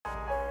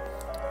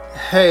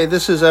Hey,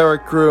 this is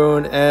Eric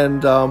Gruen,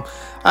 and I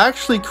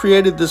actually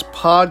created this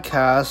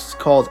podcast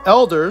called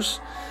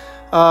Elders,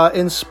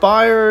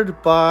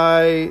 inspired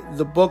by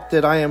the book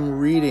that I am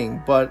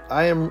reading, but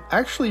I am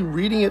actually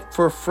reading it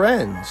for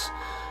friends.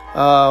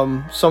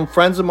 Some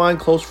friends of mine,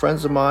 close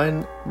friends of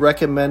mine,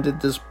 recommended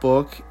this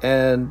book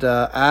and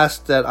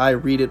asked that I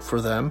read it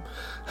for them.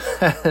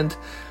 And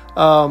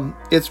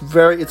it's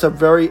a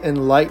very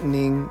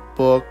enlightening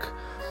book.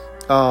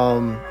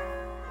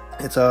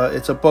 It's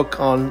a book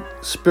on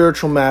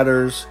spiritual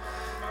matters,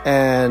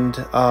 and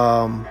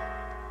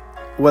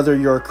whether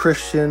you're a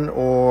Christian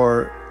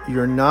or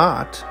you're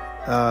not,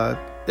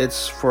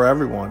 it's for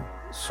everyone.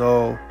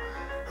 So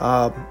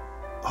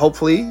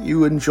hopefully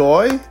you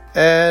enjoy,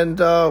 and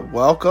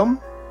welcome,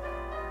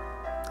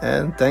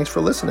 and thanks for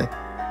listening.